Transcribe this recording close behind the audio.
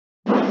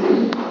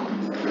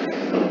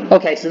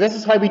Okay, so this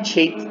is how we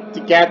cheat to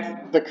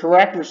get the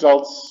correct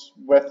results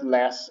with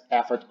less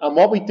effort. And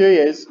what we do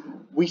is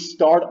we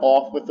start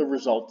off with the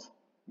result.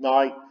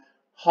 Now,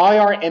 how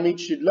our image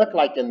should look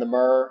like in the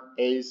mirror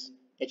is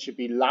it should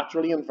be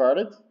laterally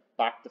inverted,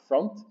 back to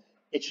front.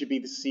 It should be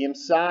the same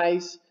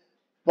size,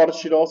 but it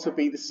should also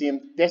be the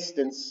same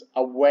distance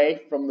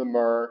away from the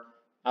mirror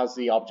as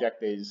the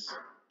object is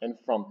in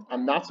front.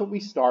 And that's what we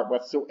start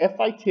with. So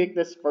if I take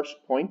this first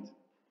point,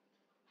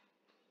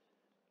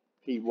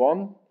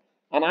 P1,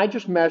 and I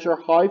just measure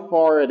how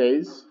far it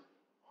is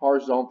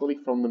horizontally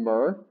from the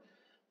mirror.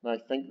 Now I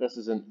think this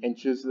is in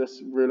inches,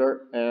 this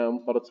ruler,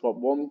 but it's what,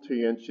 1, 2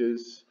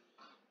 inches,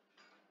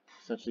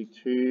 essentially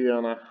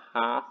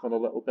 2.5 and a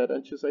little bit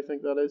inches, I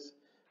think that is.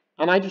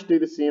 And I just do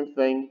the same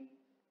thing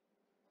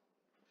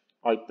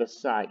out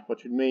this side,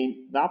 which would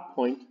mean that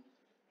point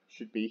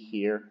should be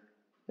here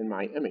in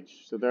my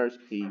image. So there's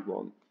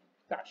P1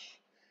 dash.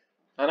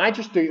 And I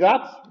just do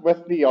that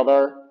with the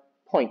other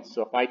points.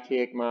 So if I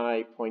take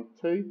my point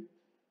 2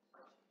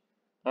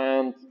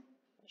 and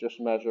just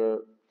measure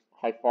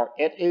how far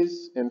it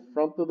is in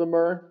front of the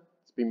mirror,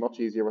 it's been much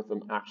easier with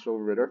an actual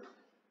ruler.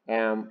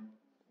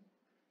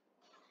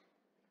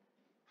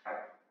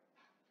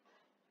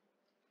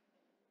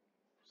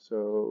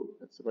 So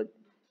it's about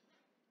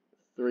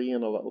 3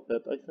 and a little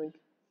bit, I think.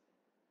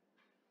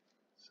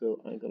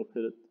 So I'm going to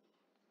put it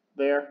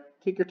there.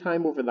 Take your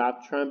time over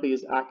that. Try and be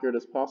as accurate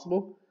as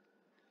possible.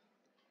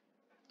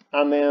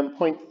 And then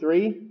point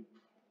 3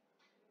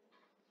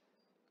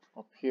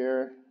 up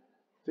here.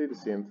 Do the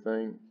same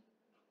thing.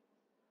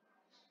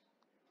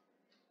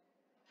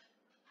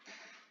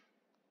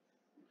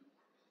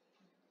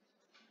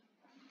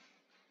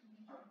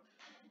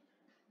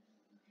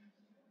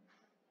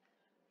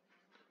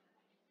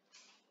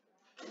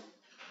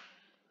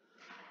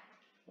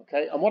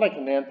 Okay, and what I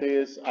can then do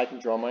is I can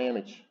draw my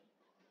image.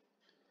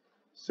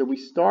 So we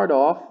start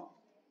off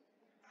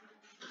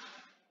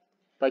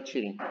by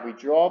cheating. We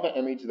draw the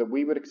image that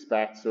we would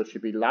expect, so it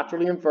should be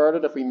laterally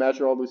inverted if we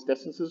measure all those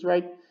distances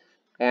right.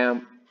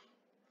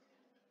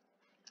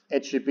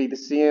 It should be the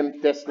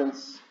same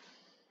distance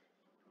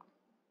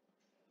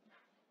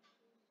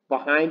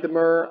behind the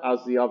mirror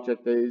as the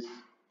object is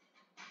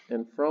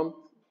in front.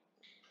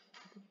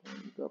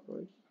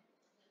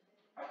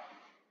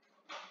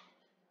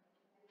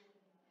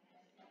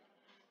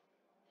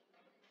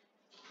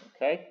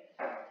 Okay,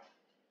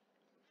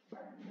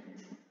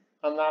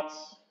 and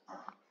that's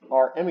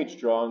our image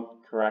drawn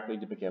correctly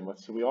to begin with.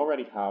 So we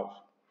already have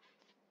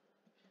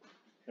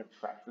the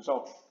correct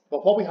result.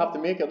 But what we have to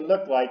make it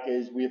look like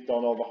is we've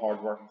done all the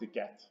hard work to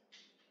get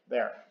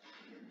there.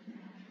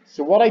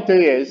 So what I do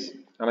is,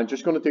 and I'm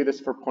just going to do this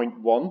for point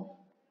 1,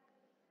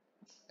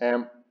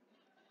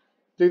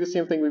 do the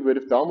same thing we would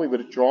have done. We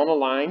would have drawn a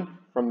line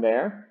from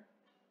there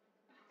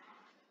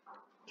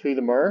to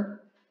the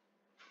mirror.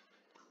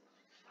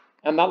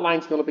 And that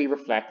line's going to be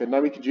reflected.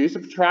 Now we could use a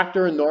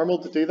protractor and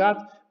normal to do that,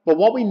 but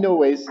what we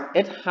know is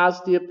it has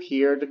to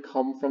appear to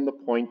come from the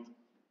point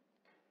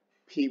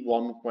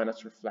P1 when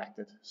it's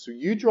reflected. So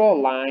you draw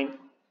a line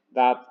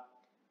that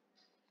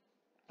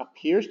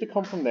appears to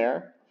come from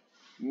there,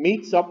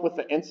 meets up with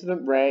the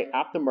incident ray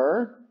at the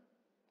mirror,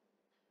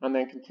 and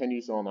then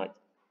continues on out.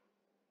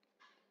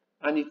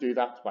 And you do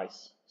that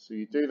twice. So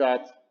you do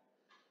that,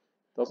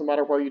 doesn't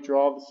matter where you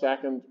draw the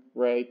second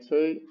ray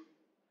to,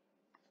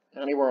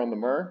 anywhere on the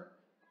mirror.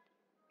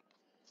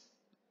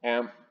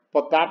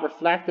 But that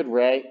reflected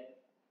ray,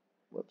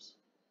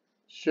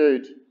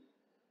 should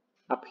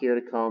appear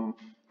to come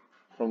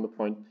from the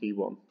point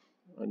P1.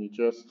 And you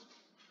just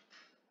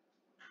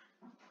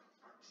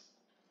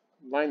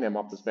line them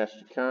up as best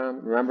you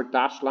can. Remember,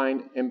 dash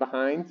line in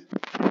behind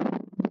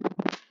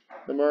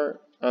the mirror,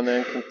 and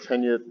then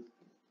continue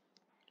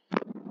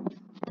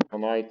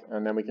on out,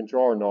 and then we can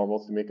draw our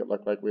normals to make it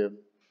look like we've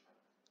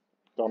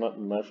done it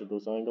and measured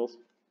those angles.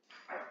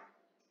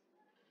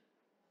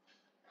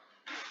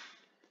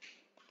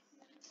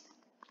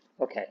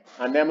 Okay,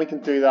 and then we can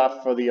do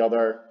that for the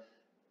other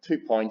 2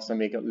 points and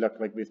make it look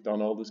like we've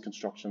done all those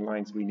construction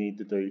lines we need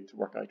to do to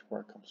work out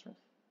where it comes from.